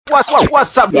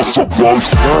What's up? You're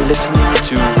listening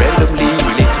to Randomly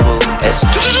Relatable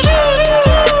SG.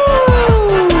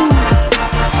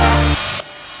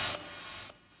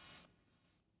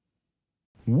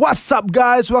 What's up,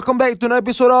 guys? Welcome back to an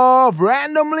episode of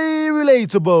Randomly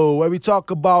Relatable, where we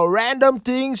talk about random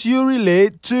things you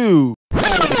relate to.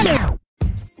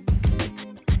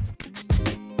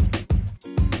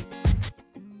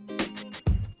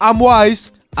 I'm Wise,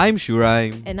 I'm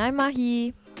Shuraim. And I'm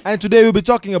Mahi. and today we'll be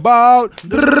talking about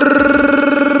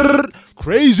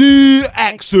crazy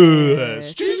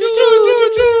exes.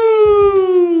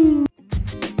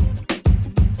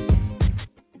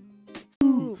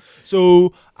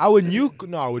 So our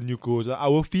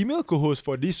female co-host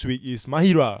for this week is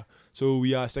Mahira. So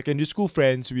we are secondary school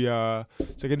friends. lah.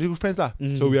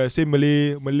 So we are same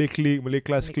Malay clique, Malay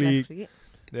class clique.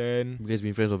 Then You guys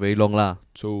been friends for very long lah.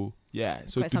 so yeah.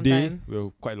 So Quite some today time.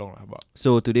 we're quite long lah, about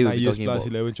So today we'll 9 be years talking plus,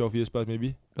 about 11, 12 years plus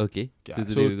maybe. okay. Yeah.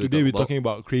 So So today we're talk talking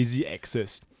about crazy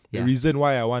exes. The Yeah. reason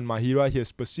why I want Mahira here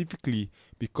specifically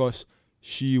because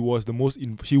she was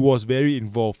very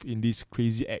involved in this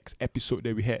crazy ex episode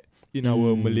that we had in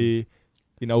our Malay,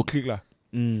 in our clique lah.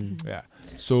 Yeah.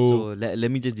 So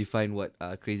let me just define what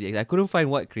crazy ex. I couldn't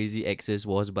find what crazy exes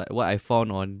was, but what I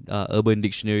found on Urban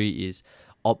Dictionary is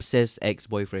obsessed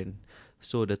ex-boyfriend.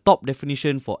 So the top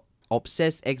definition for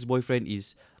obsessed ex-boyfriend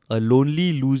is a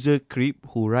lonely loser creep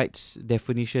who writes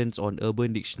definitions on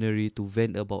Urban Dictionary to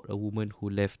vent about a woman who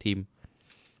left him.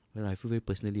 I don't know, I feel very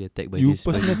personally attacked by you this.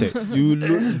 personally attack.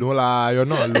 No lah, you're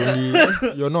not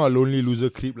a lonely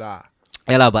loser creep lah.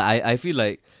 Yeah lah, but I feel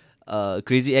like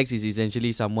crazy ex is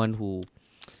essentially someone who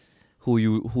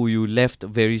you left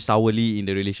very sourly in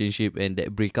the relationship, and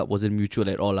that breakup wasn't mutual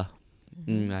at all lah.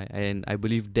 And I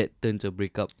believe that turns a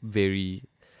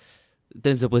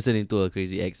person into a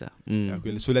crazy ex. Yeah,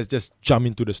 okay, so let's just jump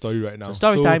into the story right now. So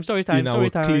story time. In our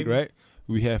clique, right,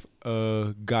 we have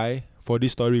a guy. For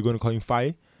this story, we're going to call him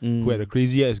Fai, who had a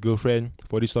crazy ex-girlfriend.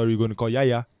 For this story, we're going to call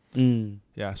Yaya.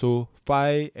 Yeah, so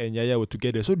Fai and Yaya were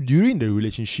together. So during the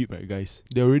relationship, right, guys,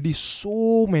 there were already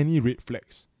so many red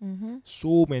flags.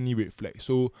 So many red flags.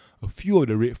 So a few of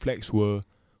the red flags were,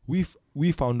 we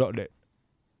found out that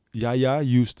Yaya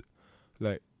used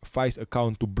like Fai's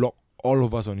account to block all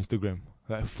of us on Instagram.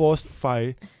 Like forced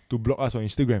Fai to block us on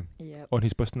Instagram on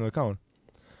his personal account.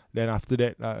 Then after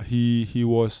that, he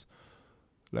was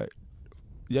like,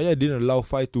 Yaya didn't allow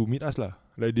Fai to meet us lah.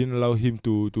 Like didn't allow him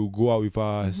to go out with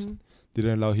us.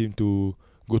 Didn't allow him to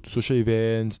go to social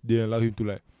events. Didn't allow him to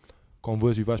like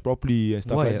converse with us properly and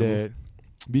stuff like that.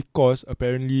 Because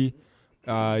apparently,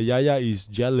 Yaya is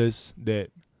jealous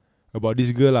about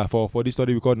this girl lah. For this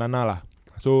story we call Nana lah.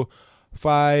 So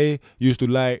Fai used to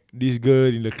like this girl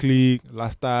in the clique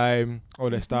last time, all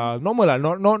that stuff. Normal lah,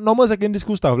 normal secondary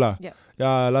school stuff lah.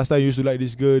 Yeah, last time he used to like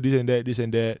this girl, this and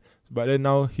that. But then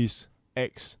now his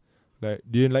ex like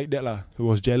didn't like that lah. He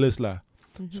was jealous lah.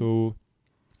 So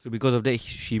because of that,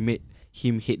 she made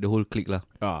him hate the whole clique lah.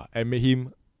 And made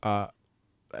him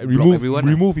everyone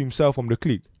remove himself from the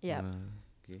clique. Yeah.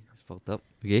 Okay, it's fucked up.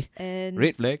 Okay. And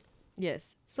Red flag.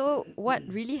 yes. So what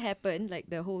really happened, like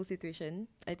the whole situation,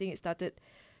 I think it started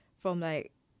from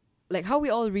like how we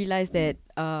all realized that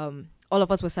all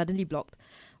of us were suddenly blocked,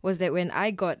 was that when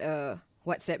I got a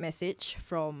WhatsApp message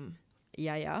from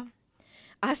Yaya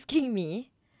asking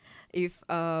me if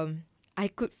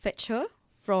I could fetch her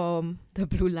from the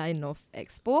blue line of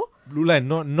Expo. Blue line,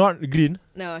 not green.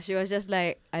 No, she was just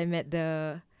like, I'm at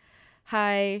the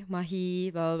hi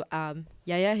Mahi, well,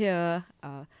 Yaya here.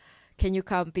 Can you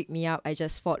come pick me up? I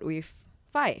just fought with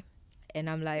Fai. And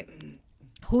I'm like,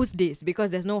 who's this? Because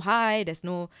there's no hi, there's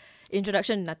no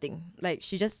introduction, nothing. Like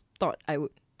she just thought I would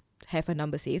have her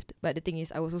number saved. But the thing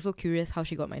is, I was also curious how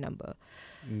she got my number.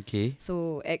 Okay.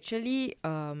 So actually,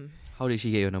 How did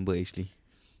she get your number actually?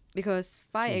 because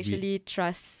Fai actually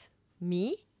trusts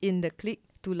me in the clique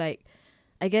to like,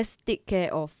 I guess, take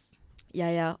care of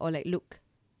Yaya or like look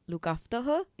after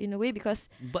her in a way, because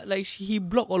But like he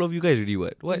blocked all of you guys already.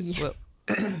 What? Yeah.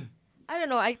 I don't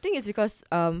know. I think it's because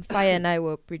Fai and I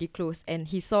were pretty close, and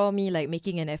he saw me like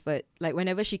making an effort. Like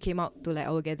whenever she came out to like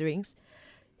our gatherings,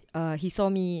 he saw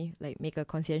me like make a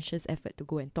conscientious effort to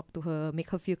go and talk to her,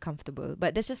 make her feel comfortable.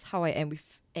 But that's just how I am with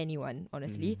anyone,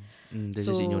 honestly. That's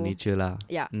just in your So, nature lah.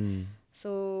 Yeah.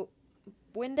 So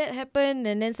when that happened,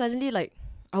 and then suddenly like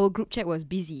our group chat was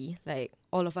busy, like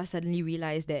all of us suddenly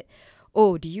realized that,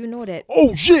 oh, do you know that?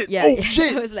 Oh shit! Yeah, Oh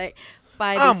shit! it was like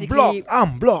Fai I'm basically.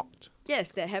 blocked.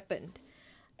 Yes, that happened,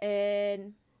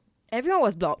 and everyone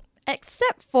was blocked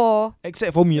except for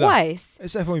Except for me lah. Wise.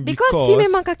 Except for me Because he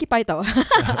memang kaki pai tau.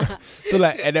 So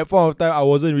like at that point of time, I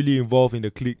wasn't really involved in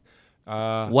the clique.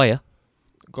 Why?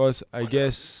 Cause I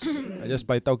guess I just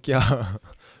pai tau kia.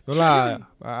 No lah.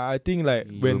 I think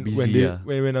like You when were busy,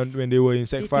 when they were in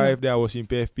Sec Dating. 5, then I was in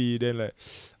PFP. Then like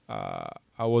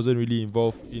I wasn't really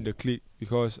involved in the clique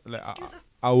because like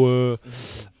our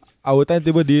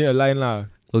timetable didn't align lah.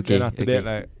 Okay. Then after that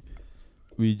like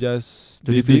we just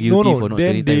Do you feel guilty for not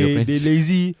then spending time with your they friends?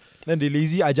 lazy. Then they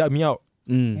lazy ajak me out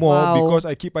more Wow. because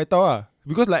I keep pai tau ah.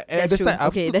 Because like at That's the true.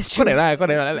 start, Okay, that's true. correct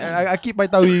lah. Like, I keep pai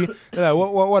tauing. Like,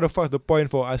 what the fuck's the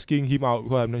point for asking him out?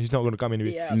 Because he's not gonna come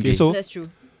anyway. Yeah, Okay, so that's true.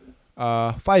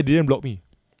 Fai didn't block me.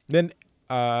 Then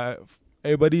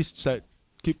everybody's like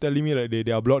keep telling me like they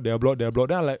are blocked. Then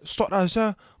I'm like, sort us,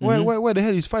 why the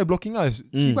hell is Fai blocking us?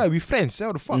 We friends,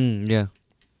 what the fuck? Yeah.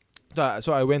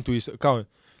 So I went to his account.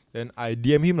 Then I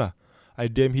DM him lah. I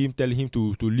DM him, telling him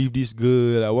to leave this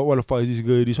girl. Like, what the fuck is this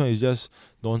girl? This one is just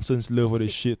nonsense love or the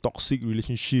shit, toxic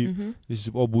relationship. This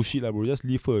is all bullshit lah, bro. Just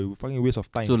leave her. Fucking waste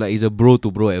of time. So like it's a bro to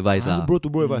bro advice lah. Bro to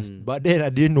bro advice. But then I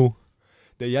didn't know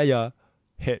that Yaya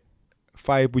had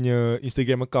Fai punya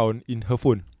Instagram account in her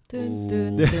phone. Dun,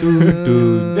 Oh. dun,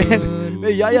 Dun.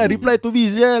 Then Yaya replied to me,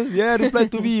 Ziel. Yeah, replied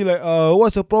to me like,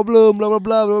 what's the problem? Blah blah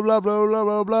blah blah blah blah blah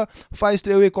blah blah. Fai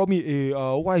straight away call me,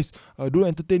 wise, don't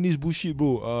entertain this bullshit,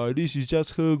 bro. This is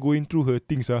just her going through her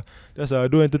things. Just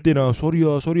don't entertain. Sorry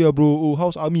bro. Oh,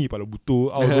 house army, pala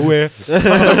buto out of nowhere.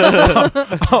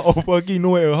 Out of fucking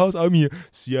nowhere, house army.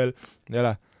 Sial. Yeah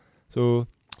lah. So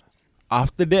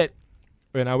after that,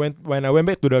 when I went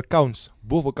back to the accounts,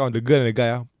 both accounts, the girl and the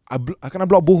guy, I cannot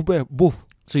block both.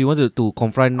 So you wanted to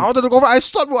confront. I wanted to confront. I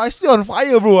stopped, bro. I still on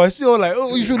fire, bro. I still like,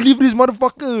 oh, you should leave this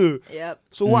motherfucker. Yep.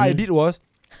 So what I did was,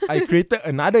 I created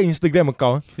another Instagram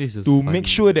account This is to funny. make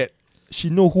sure that she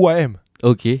know who I am.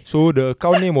 Okay. So the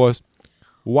account name was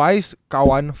Wise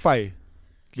Kawan Fai,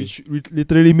 which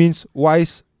literally means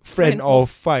wise friend of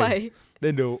Fai. Fai.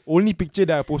 Then the only picture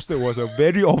that I posted was a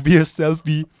very obvious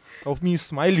selfie of me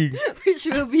smiling. Which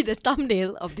will be the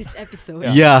thumbnail of this episode.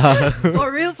 Yeah.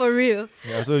 For real.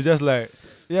 Yeah, so it's just like,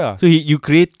 yeah. So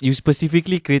you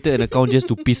specifically created an account just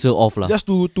to piss her off lah. Just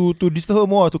to disturb her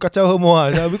more, to kacau her more.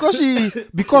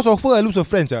 Because of her, I lose her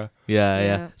friends. Yeah.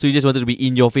 Yeah. So you just wanted to be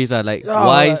in your face like Yeah,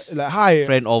 wise like, hi,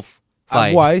 friend of I'm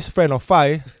Fai. Wise, friend of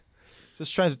Fai.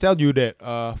 Just trying to tell you that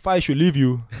Fai should leave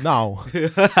you now.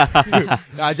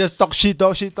 I just talk shit.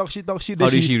 How Then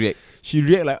did she react? She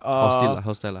react like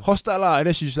Hostile lah. And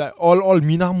then she's like all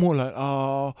minah mode like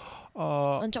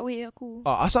Lancak way aku.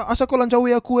 asal kau lancar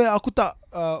way aku tak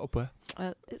apa?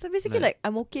 So basically like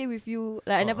I'm okay with you.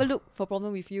 Like I never look for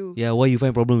problem with you. Yeah, why you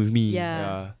find problem with me?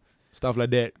 Yeah. Stuff like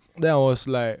that. Then I was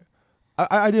like,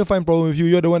 I didn't find problem with you.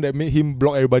 You're the one that made him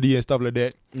block everybody and stuff like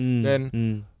that.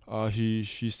 Then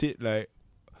she said like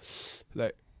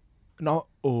now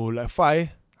like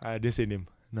Fai. I didn't say name.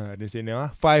 No, I didn't say name.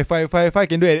 Fai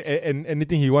can do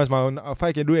anything he wants.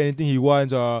 Fai can do anything he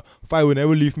wants. Fai will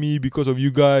never leave me because of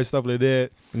you guys. Stuff like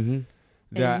that. Then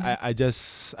And I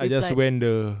just replied, went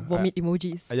the Vomit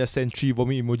emojis. I just sent 3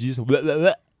 vomit emojis. Blah, blah,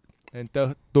 blah, and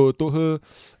told her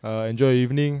enjoy your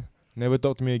evening. Never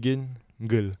talk to me again,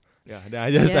 girl. Yeah. Then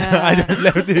I just Yeah. I just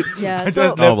left it. Yeah, I so-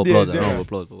 just Round of left it. applause. Yeah. Round of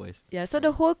applause for Wise. Yeah, so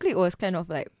the whole clique was kind of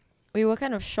like, we were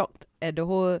kind of shocked at the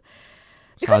whole,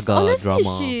 because Saga, honestly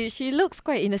drama. she looks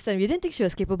quite innocent. We didn't think she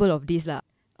was capable of this lah.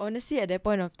 Honestly, at that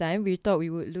point of time, we thought we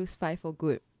would lose Fai for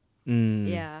good.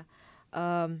 Yeah.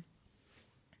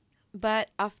 But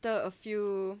after a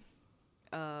few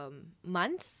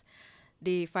months,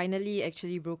 they finally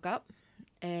actually broke up,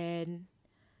 and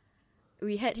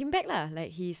we had him back lah.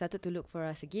 Like he started to look for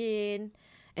us again,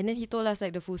 and then he told us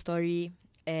like the full story,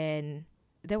 and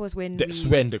that was when That's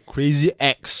when the crazy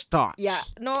ex starts. yeah,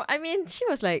 no, I mean she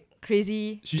was like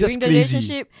crazy She's during just the crazy.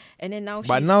 relationship, and then now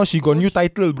But she's now she got new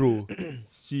bullsh- title, bro.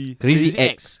 She Crazy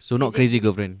ex. So not crazy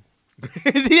girlfriend.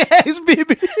 Crazy ex,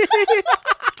 baby.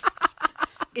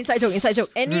 inside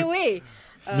joke. Anyway,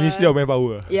 Ministry of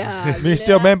Manpower. yeah,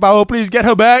 Ministry of Manpower, please get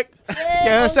her back.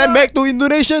 Get her sent back to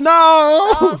Indonesia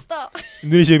now. Oh, stop.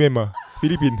 Indonesia memang.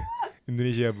 Philippine.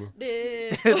 Indonesia bro.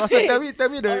 Okay. Tell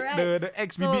me Alright. the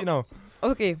ex So- bibit now.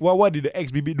 Okay. What did the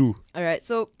ex bibit do? Alright.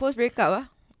 So post breakup,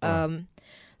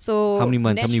 so How many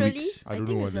months? How many naturally, weeks? I I don't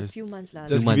think know, it's a just- few months lah.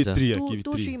 Just months, give it 3. Give it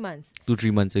 3. 3 months.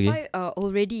 2-3 months, okay? Fai,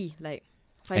 already like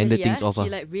Ended finally things off, he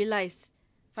like realized,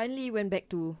 finally went back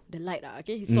to the light.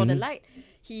 Okay, he saw the light.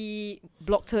 He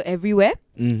blocked her everywhere,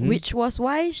 which was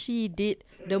why she did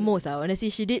the most. Honestly,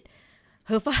 she did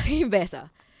her fucking best.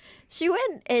 She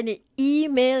went and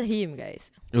emailed him,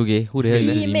 guys. Okay, who the hell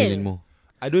is Email. emailing more?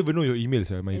 I don't even know your emails,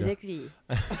 Maida. Exactly.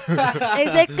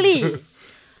 Exactly.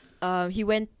 He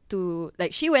went to,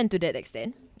 like, she went to that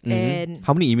extent, and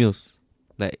How many emails?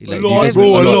 Like A do you lot, guys bro,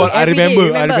 a remember? lot. I Every day,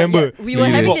 remember. Yeah, we were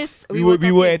having Inbox. this. We were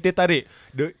talking, at Teh Tarik.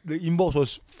 The inbox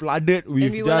was flooded with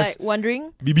and we were like just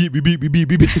wondering. bibi.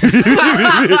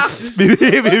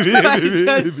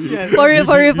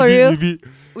 For real.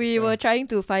 We were trying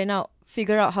to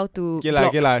figure out how to. Okay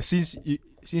block. lah.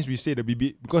 Since we say the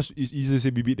bibi, because it's easier to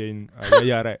say bibi than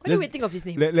yeah, right. Why do we think of this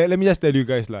name? Let me just tell you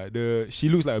guys lah. She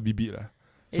looks like a bibi lah.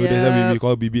 So that's why we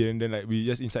call bibi, and then like we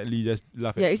just insidely just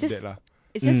laugh at it's just that lah.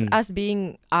 It's just us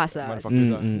being us lah. Motherfuckers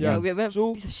lah. Yeah, Yeah. we're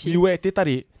So piece of we shit. were at Teh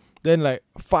Tarik. Then like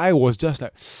Fai was just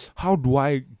like, how do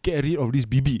I get rid of this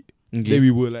bibi? Okay. Then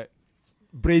we were like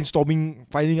brainstorming,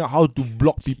 finding out how to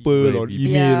block people on Right,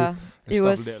 email Yeah, and it stuff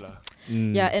was. like that lah.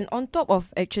 Yeah, and on top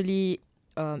of actually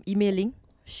emailing,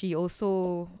 she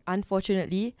also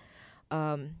unfortunately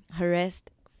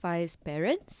harassed Fai's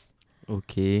parents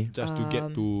Okay. Just to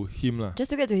get to him lah.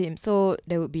 just to get to him. So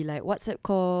there would be like WhatsApp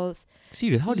calls.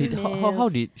 Serious? How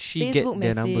Emails, did she Facebook get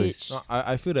their numbers? message. No,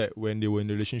 I feel that when they were in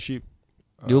the relationship,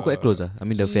 They were quite close, I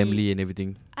mean, the he- family and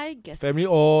everything. I guess. family,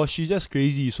 or she's just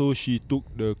crazy, so she took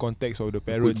the context of the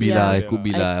parents. Could be Yeah. lah. Yeah. It could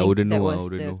be I lah. I think wouldn't that know. I was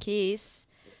wouldn't the know. case.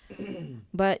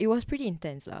 But it was pretty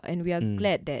intense lah, and we are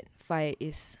glad that Fai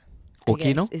is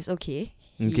Okay now? Is okay.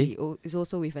 Okay. He is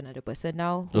also with another person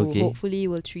now who Okay. hopefully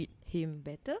will treat him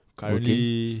better.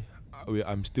 Currently,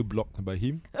 I'm still blocked by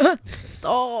him,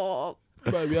 Stop.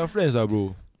 but we are friends lah,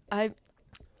 bro.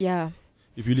 Yeah,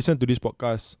 If you listen to this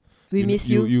podcast, we miss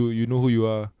you. You know who you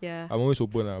are. Yeah. I'm always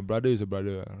open lah. Brother is a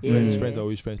brother. Yeah. Friends are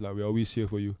always friends lah. We're always here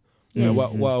for you. Yes. And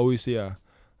what I always say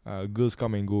girls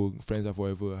come and go, friends are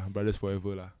forever, brothers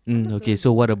forever lah. Okay,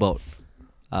 so what about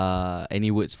any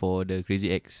words for the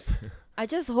crazy ex? I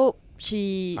just hope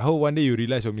she. I hope one day you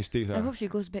realize your mistakes. I hope she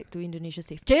goes back to Indonesia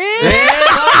safe.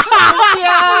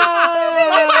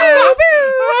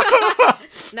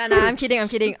 Nah, I'm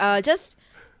kidding. Just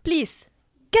please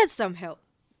get some help,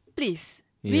 please.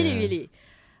 Yeah. Really.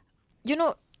 You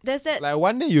know, there's that. Like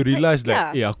one day you realize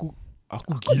yeah. aku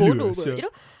Aku gila bodoh, sia. you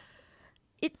know.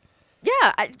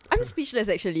 I'm speechless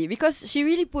actually because she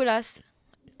really put us.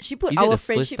 She put Is that our the first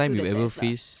friendship time to you the ever test lah.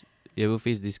 face? You ever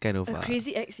face this kind of A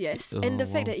crazy ex, yes. Oh, And the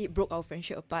fact wow. that it broke our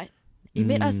friendship apart, it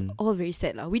made us all very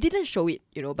sad lah. We didn't show it,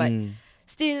 you know, but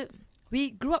still,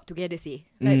 we grew up together, say.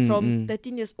 Like from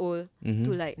 13 years old to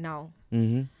like now.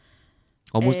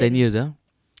 almost 10 And- years, huh?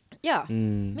 Yeah.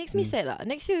 Makes me sad lah.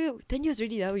 Next year, 10 years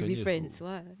already lah, we'll 10 be years, friends.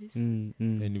 Wow, it's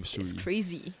Anniversary.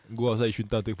 crazy. Go outside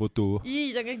Shunta take photo.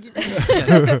 Ih, jangan gila.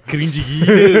 Cringy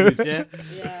gila. Yeah.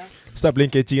 Start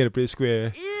playing catching at the play square.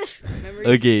 Memories.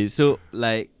 Okay, so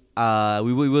like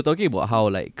we were talking about how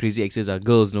like crazy exes are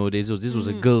girls nowadays. So this was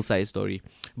a girl side story,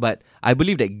 but I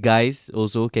believe that guys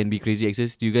also can be crazy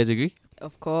exes. Do you guys agree?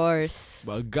 Of course.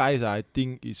 But guys, I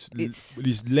think it's It's-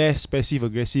 less passive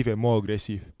aggressive and more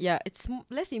aggressive. Yeah, it's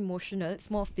less emotional. It's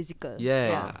more physical.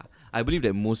 Yeah. I believe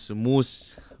that most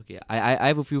okay. I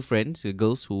have a few friends,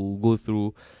 girls who go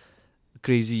through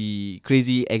crazy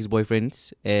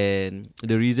ex-boyfriends, and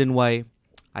the reason why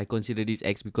I consider this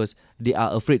ex because they are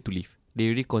afraid to leave.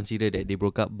 They really consider that they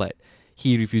broke up, but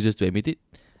he refuses to admit it,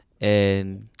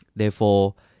 and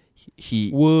therefore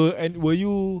he. Were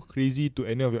you crazy to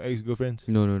any of your ex-girlfriends?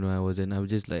 No, I wasn't. I was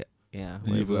just like, yeah,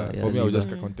 Leave whatever. lah. Yeah, For me, I would leave just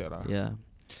lah. cut contact lah. Yeah,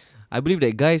 I believe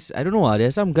that guys. I don't know. There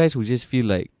are some guys who just feel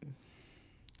like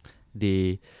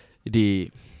they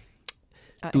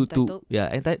Entitled.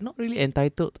 not really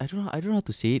entitled. I don't know how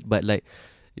to say it, but like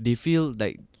they feel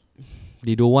like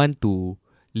they don't want to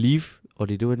leave or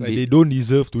they don't. Like they don't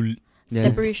deserve to Yeah.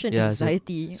 Separation Yeah, so-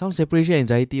 anxiety. some separation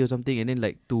anxiety or something, and then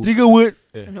like to trigger word.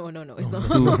 No, it's not.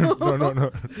 no.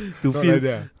 to Not feel like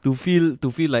that. to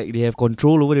feel like they have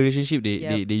control over the relationship. They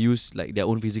Yep. they use like their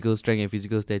own physical strength and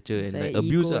physical stature It's and like like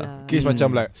abuse ego lah. lah. Case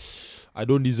macam like I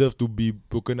don't deserve to be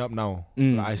broken up now.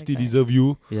 Mm. Like, I still Okay. deserve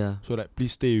you. Yeah. So like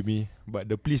please stay with me. But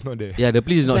the please not there. Yeah, the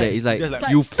please is not Like- there. It's like, just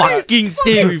like, you fucking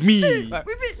stay with me. Like,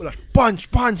 punch.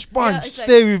 it's like-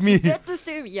 Stay with me. You have to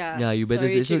stay. Yeah. Yeah, you better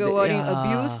Sorry, stay- so trigger that- warning, yeah.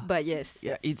 abuse, but yes.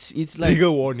 Yeah, it's like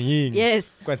Trigger warning. Yes.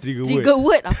 Bukan trigger word. Trigger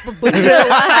word. Apa benda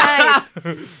guys?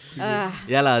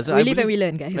 yeah lah. So We I live and we believe,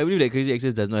 learn, guys. I believe that crazy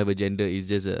exes does not have a gender. It's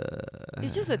just a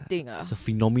It's just a thing. it's a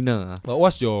phenomena. But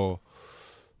what's your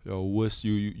worst?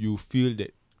 You feel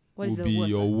that What is would the be worst?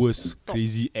 your Top. worst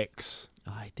crazy ex?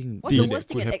 I think What's the thing worst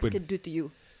that thing could an ex happen? could do to you?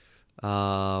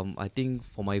 I think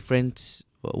for my friends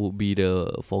would be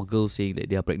for girls saying that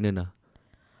they are pregnant and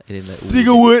then like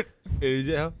Trigger word. Is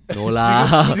it how? no lah.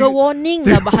 Trigger warning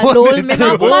lah bahalol.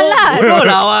 Memang aku malas. no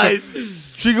lah, why?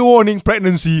 Trigger warning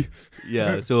pregnancy.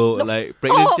 Yeah, so No, like stop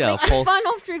pregnancy are making false fun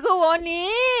of trigger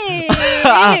warning.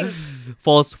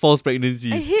 false I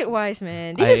pregnancies. hate Wise,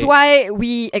 man. This is why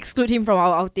we exclude him from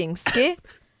our outings. Okay?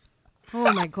 Oh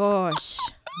my gosh.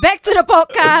 Back to the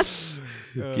podcast.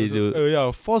 Okay, so- yeah,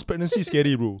 false pregnancy is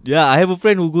scary, bro. Yeah, I have a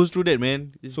friend who goes through that,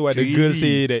 man. It's So the girl crazy.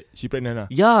 say that she pregnant lah.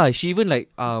 Yeah, she even like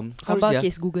how to Abang say, ah?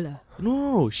 case Google lah.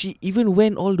 No, she even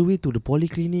went all the way to the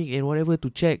polyclinic and whatever to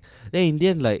check. Then in the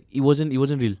end, like it wasn't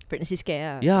real. Pregnancy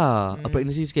scare lah. Yeah, a Mm.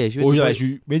 pregnancy scare. She Oh went to yeah,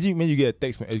 buy- imagine you get a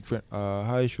text from a friend.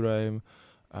 Hi Shuraim,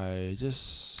 I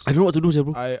just I don't know what to do, sir,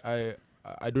 bro.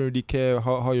 I don't really care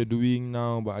how you're doing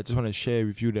now, but I just want to share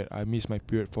with you that I missed my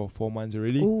period for 4 months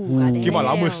already. Ooh, Ooh. goddamn. Kimak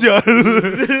lama sial.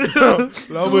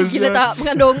 Lama Tu gila sial. tak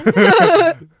mengandung.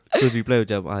 Terus reply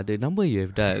macam the number you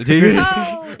have dialed.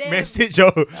 Oh, damn. Message yo.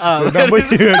 The number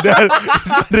you dial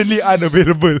is currently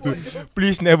unavailable.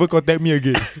 Please never contact me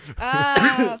again.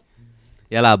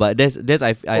 Yeah lah, but that's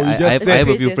I Oh, you just I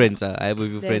have a said- few friends. I have a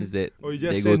few Then- friends that Oh,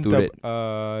 you they just go send through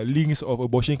that. links of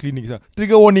abortion clinics.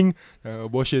 Trigger warning,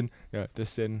 abortion. Yeah,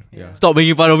 just send. Yeah. Stop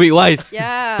making fun of it, Wise.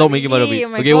 Yeah. Stop making fun of really,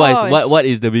 it. oh my Okay, Wise. gosh. What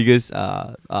is the biggest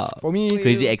For me, For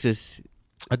crazy you. exes?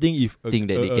 I think if a, Thing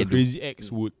that they a can do. crazy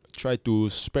ex would try to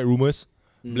spread rumors,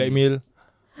 Mm. blackmail,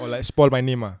 or like spoil my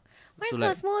name. Why So is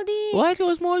like- not small D? Why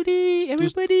is small D?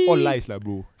 Everybody. All lies lah,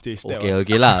 bro. Chase that Okay, one.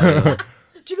 okay lah.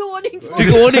 Trigger warning. Small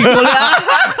Trigger warning, small D.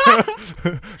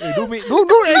 Hey, don't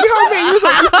anyhow make use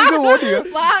of this trigger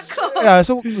warning. Wako. Yeah,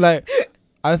 so like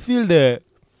I feel that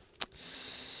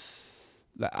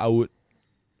like I would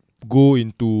go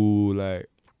into like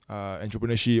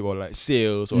entrepreneurship or like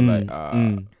sales or like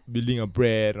building a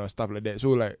brand or stuff like that.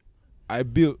 So like I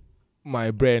built my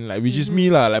brand, like which is me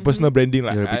lah, like personal branding.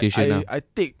 Like Your reputation lah.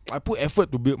 I put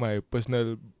effort to build my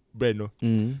personal brand. No?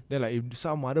 Then like if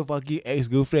some other fucking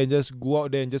ex-girlfriend just go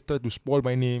out there and just try to spoil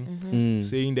my name,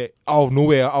 saying that out of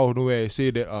nowhere, say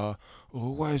that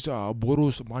why is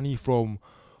borrows money from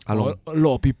Along. a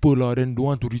lot of people lah, then don't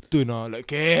want to return like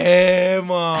cam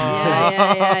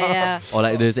Yeah. Or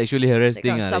like the sexually harassed That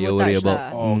thing kind of that you worry sabotage about.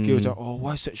 lah. Oh, okay, macam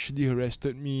why sexually harassed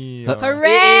me?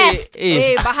 Harassed.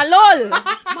 Eh, Bahalol.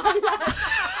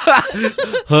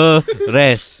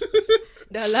 Harass.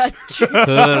 Dah lah.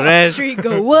 Harass.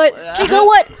 Trigger word. Trigger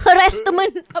word.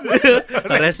 Harassment.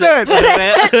 Arrested.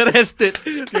 Arrested.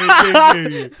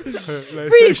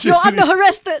 Freeze. You're under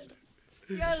arrested.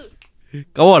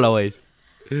 Come on lah, Wise.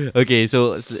 Okay,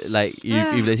 so like if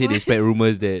let's say they spread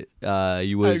rumors that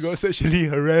you I was got sexually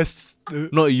harassed.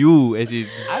 not you as in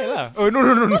Oh no,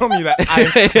 not me. Like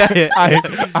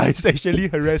I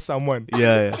sexually harassed someone.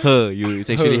 yeah, her you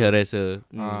sexually Her. harass her.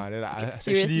 Then I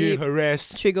Seriously? sexually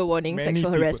harassed Trigger warning. many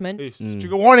Sexual people. harassment.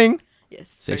 Trigger warning.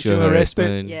 Yes. Sexual Sexual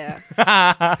harassment. harassment.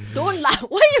 Yeah. Don't laugh.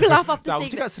 Why you laugh after Aku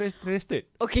saying cakap that? harassed.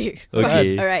 Okay.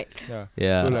 Okay. Alright. Yeah.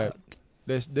 Yeah. So like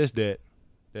there's that.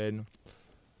 Then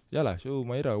yeah lah. So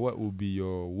Maira, what would be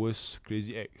your worst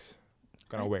crazy ex?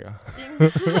 Kind of whack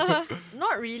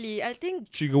Not really. I think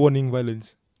Trigger warning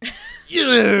violence.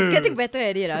 it's getting better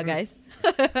at it, guys.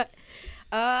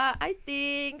 I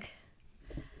think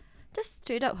just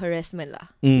straight up harassment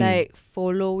lah. Like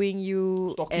following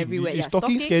you everywhere. Is Yeah,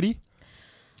 stalking scary?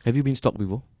 Have you been stalked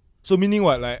before? So meaning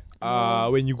what? Like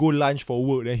when you go lunch for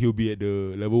work, then he'll be at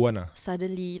the level 1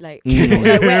 Suddenly, like, Mm.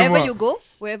 like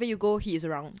wherever you go, he is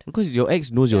around. Because your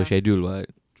ex knows your Yeah. schedule, right?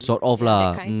 Sort of Yeah, lah.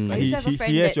 that kind. I He, used to have a he,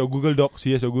 friend he has that- your Google Docs,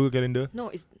 he has your Google Calendar. No,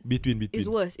 it's Between.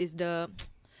 worse. It's the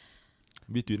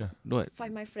Between lah. What?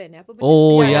 Find My Friend. Apa benda?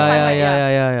 Oh the yeah, Find yeah,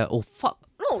 My- yeah. Oh fuck.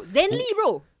 No, Zenly,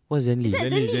 bro. What's Zenly? Is that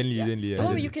Zenly, Yeah. Zenly, The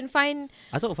one where you can find.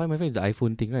 I thought Find My Friend is the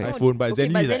iPhone thing, right? iPhone, but okay,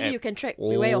 Zenly but is an Zenly app. you can track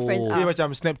where your friends Oh. Dia are.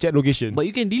 macam Snapchat location. But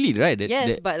you can delete, right?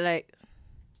 Yes, that- but like,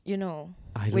 you know,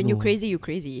 I don't when you know. crazy, you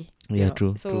crazy. you Yeah, know.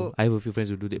 true. So true. I have a few friends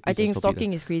who do that. I Please think stop it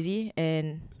stalking is crazy,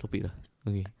 and lah. Stop it lah.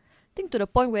 Okay. I think to the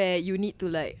point where you need to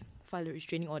like file a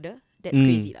restraining order. That's Mm.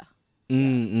 crazy lah.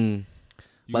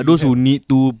 But those who need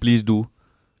to, please do.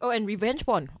 Oh, and revenge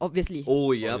porn, obviously.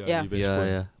 Oh yeah. Yeah. revenge Yeah, porn.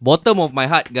 yeah. Bottom of my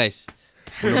heart, guys.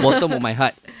 From the bottom of my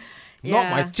heart. Not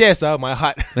Yeah. my chest, my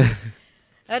heart.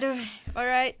 Aduh, all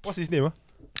right. What's his name?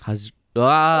 I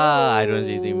don't know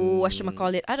his name. What should I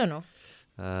call it? I don't know.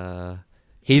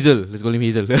 Hazel. Let's call him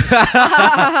Hazel.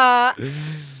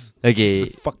 Okay.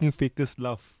 Fucking fakest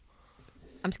laugh.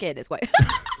 I'm scared, that's why.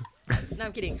 No,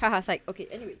 I'm kidding. Haha, psych. Okay,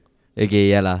 anyway. Okay,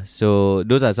 yeah lah. So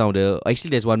those are some of the.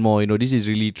 Actually, there's one more. You know, this is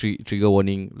really trigger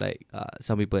warning. Like,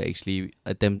 some people actually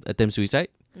attempt suicide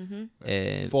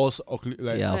and False or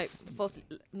like yeah, Like, false.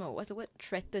 No, what's the word?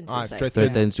 Threaten Ah, suicide.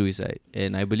 threaten suicide.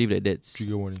 And I believe that's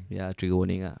trigger warning. yeah, trigger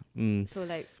warning. So,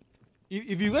 like,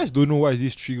 If you guys don't know what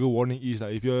this trigger warning is,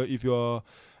 like if you're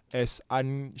as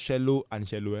shallow and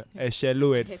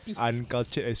Happy.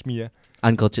 uncultured as me,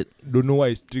 Uncultured. don't know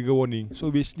what is trigger warning. So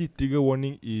basically, trigger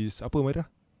warning is apa Maira?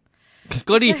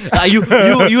 Kau ni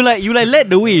you like let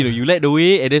the way, you know. You let the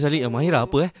way and then suddenly Mahira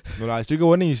apa No lah, trigger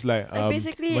warning is like Like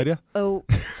basically, Maria?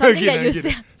 something Again, that you again.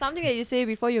 say, something that you say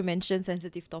before you mention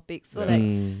sensitive topics. So like,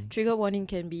 trigger warning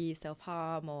can be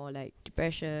self-harm or like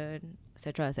depression,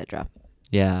 etc., etc.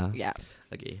 Yeah. Yeah.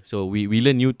 Okay. So we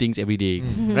learn new things every day.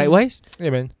 Mhm. Right, Wise?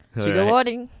 Yeah, man. Trigger Alright.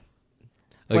 warning.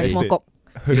 Why Okay. small cock?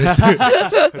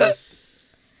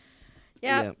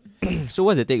 Yeah. So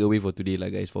what's the takeaway for today,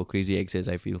 like guys, for crazy exes?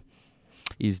 I feel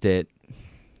is that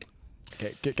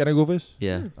Can I go first?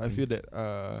 yeah, I feel that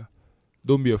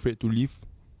don't be afraid to leave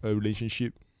a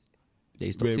relationship that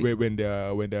is toxic. when there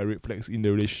are red flags in the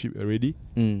relationship already.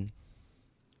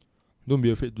 Don't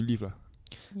be afraid to leave lah.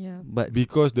 Yeah. But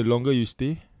Because the longer you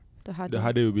stay, The harder. the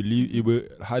harder it will leave. It will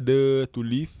harder to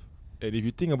leave. And if you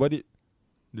think about it,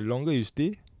 the longer you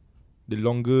stay, the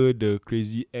longer the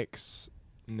crazy ex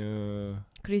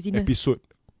Craziness. episode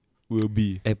will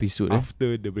be episode.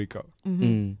 after the breakup.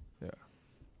 Mm-hmm.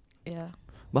 Yeah.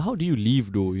 But how do you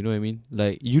leave though? You know what I mean?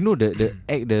 Like you know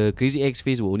the crazy ex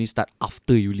phase will only start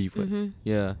after you leave. Right? Mm-hmm.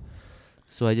 Yeah.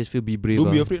 So I just feel be brave.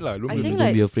 Don't be afraid lah. I think don't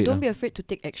like be afraid don't lah. be afraid to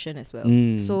take action as well.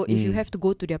 So if you Mm. have to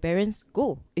go to their parents,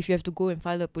 go. If you have to go and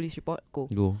file a police report, go.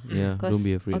 Go. Yeah. 'Cause Don't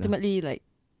be afraid. lah. Ultimately, like,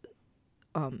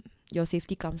 your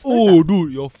safety comes first. Oh,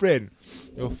 dude, your friend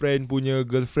punya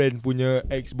girlfriend punya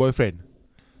ex-boyfriend.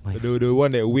 My The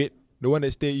one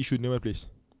that stay Yishun near my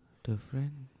place. the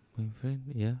friend, my friend.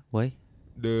 Yeah. Why?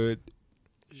 The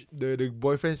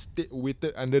boyfriend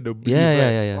waited under the Yeah, lift,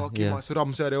 right? yeah. Okay, Yeah. mak seram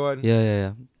sia that one.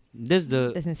 Yeah. That's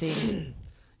the That's insane.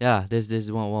 That's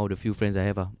one of the few friends I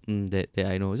have that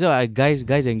I know. So guys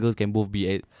and girls can both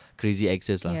be crazy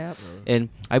exes lah. Yeah. And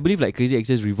I believe like crazy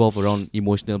exes revolve around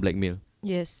emotional blackmail.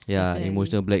 Yes. Yeah, definitely.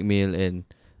 emotional blackmail and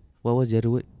what was the other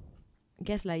word?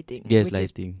 Gaslighting. Which is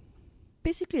Gaslighting.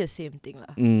 basically the same thing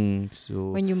lah. So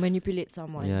When you manipulate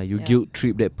someone. yeah, you guilt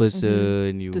trip that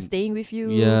person. You to staying with you.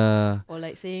 yeah. Or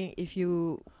like saying, if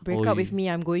you break Or up with me,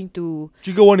 I'm going to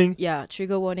Trigger warning.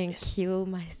 trigger warning, kill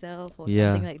myself or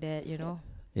Yeah. something like that. You know.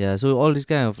 Yeah, so all these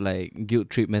kind of like guilt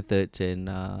trip methods and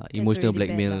emotional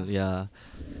already bad blackmail. lah. Yeah,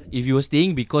 if you were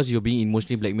staying because you're being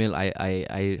emotionally blackmailed,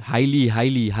 I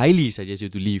highly suggest you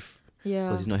to leave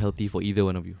Yeah. because it's not healthy for either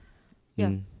one of you.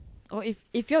 Yeah. Or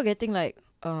if you're getting like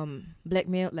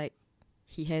blackmailed, like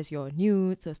he has your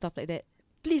nudes or stuff like that,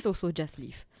 please also just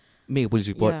leave. Make a police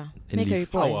report. Yeah. and Make a leave.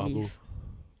 report How and bro? leave.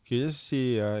 Okay, just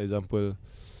say example,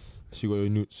 she got your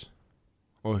nudes,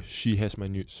 or she has my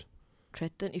nudes.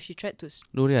 Threaten if she tried to.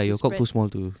 No, yeah, to your cock spread- too small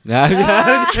to.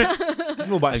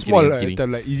 No, but I'm small, kidding, I'm right? kidding.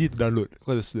 Macam like easy to download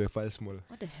because the file small.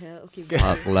 What the hell? Okay.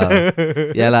 Fuck lah.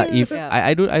 Yeah lah. If Yeah.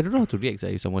 I don't know how to react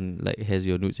if someone like has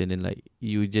your nudes and then like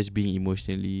you just being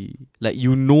emotionally like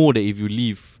you know that if you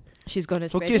leave, She's gonna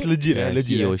So spread case it. legit, yeah,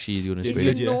 legit. he or she is gonna If spread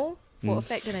you it. legit, know for a Mm.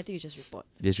 fact, then I think you just report.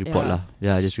 Just report Yeah. lah.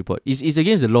 Yeah, just report. It's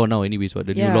against the law now, anyways. What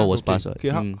the new Yeah. law was Okay, passed. What? okay,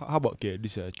 how about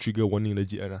this trigger warning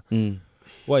legit lah.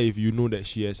 What if you know that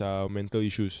she has mental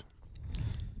issues?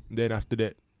 Then after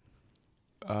that,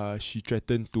 she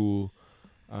threatened to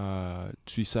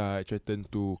suicide, threatened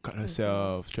to cut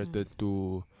herself, threatened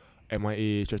to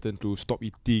MIA, threatened to stop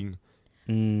eating.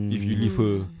 If you leave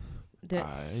her,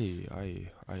 That's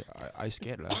I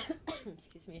scared lah.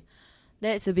 excuse me.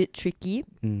 That's a bit tricky.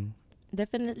 Mm.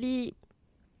 Definitely,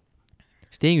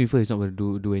 Staying with her is not going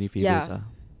to do any favors. Yeah.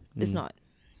 it's not.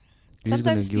 You're just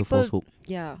going Sometimes to give her people, false hope.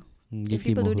 yeah. Give If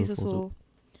people him or do her this false hope. also,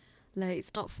 like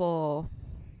it's not for,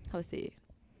 how to say,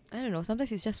 I don't know.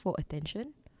 Sometimes it's just for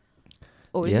attention.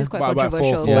 Oh, this Yeah. is quite But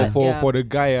controversial. Yeah. for the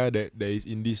guy that is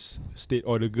in this state,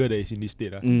 or the girl that is in this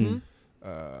state Mm-hmm.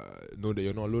 know that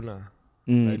you're not alone lah.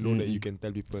 Mm, Like know mm, that you mm. can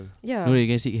tell people. Yeah. Know that you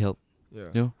can seek help. Yeah.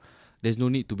 You know? There's no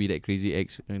need to be that crazy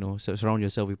ex. Surround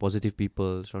yourself with positive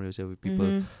people. Surround yourself with people,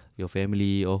 Mhm. your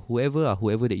family or whoever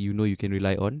that you know you can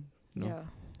rely on. You know? Yeah.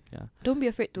 Yeah. Don't be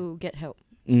afraid to get help.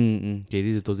 Okay,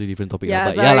 this is a totally different topic.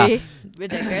 Yeah, But yeah lah. sorry. We're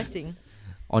digressing.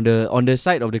 On the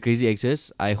side of the crazy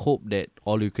exes, I hope that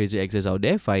all you crazy exes out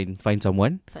there find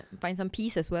someone. Find some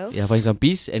peace as well. Yeah, find some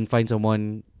peace and find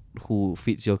someone who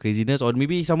fits your craziness or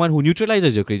maybe someone who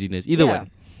neutralizes your craziness. Either Yeah.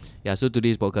 one. Yeah, so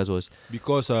today's podcast was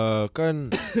Because kan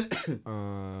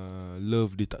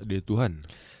love ditakdir Tuhan.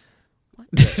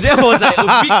 that was like a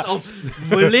mix of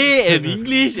Malay and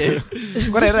English and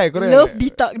Correct right? Love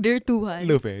ditakdir Tuhan.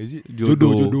 Love is it?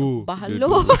 Jodoh. Jodoh.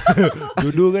 Bahalo.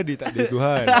 Jodoh kan ditakdir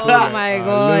Tuhan. So Oh like, my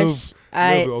love gosh.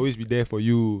 I will always be there for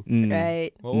you. right.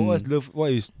 What's love?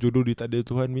 What is jodoh ditakdir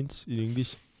Tuhan means in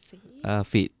English?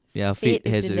 Fate. Yeah, Fate fate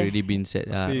has is in the already been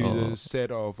set. Fate or is a set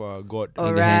of God.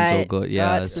 in the hands of God.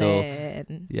 Yeah, God's so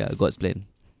plan. yeah, God's plan.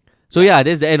 So yeah,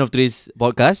 that's the end of today's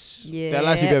podcast. Yeah. Tell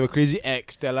us if you have a crazy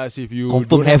ex. Tell us if you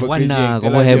Confirm don't have have a one crazy lah. ex. Tell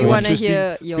Confirm us have if We you one. want to interesting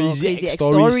hear your crazy ex ex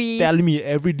stories. Tell me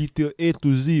every detail A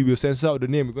to Z. We'll censor out the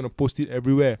name. We're gonna post it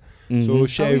everywhere. So Mhm.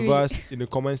 share Are we with us in the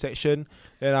comment section.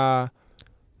 And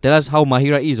Tell us how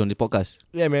Mahira is on the podcast.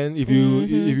 yeah, man. If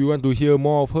Mhm. you want to hear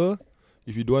more of her,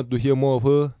 if you don't want to hear more of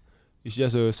her, it's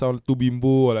just a sound too bimbo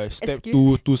or like step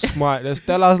Excuse? too smart. Just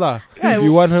tell us lah. Right. If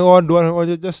you want her on, don't want her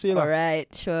on, just say lah.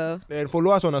 Alright, sure. And follow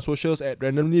us on our socials at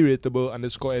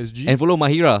randomlyrateable_SG. And follow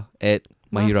Mahira at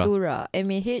Mahira. Mahtura.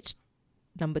 MAH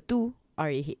number 2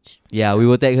 RAH. Yeah, we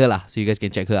will tag her lah, so you guys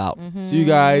can check her out. Mhm. See you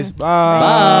guys.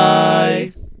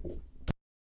 Bye.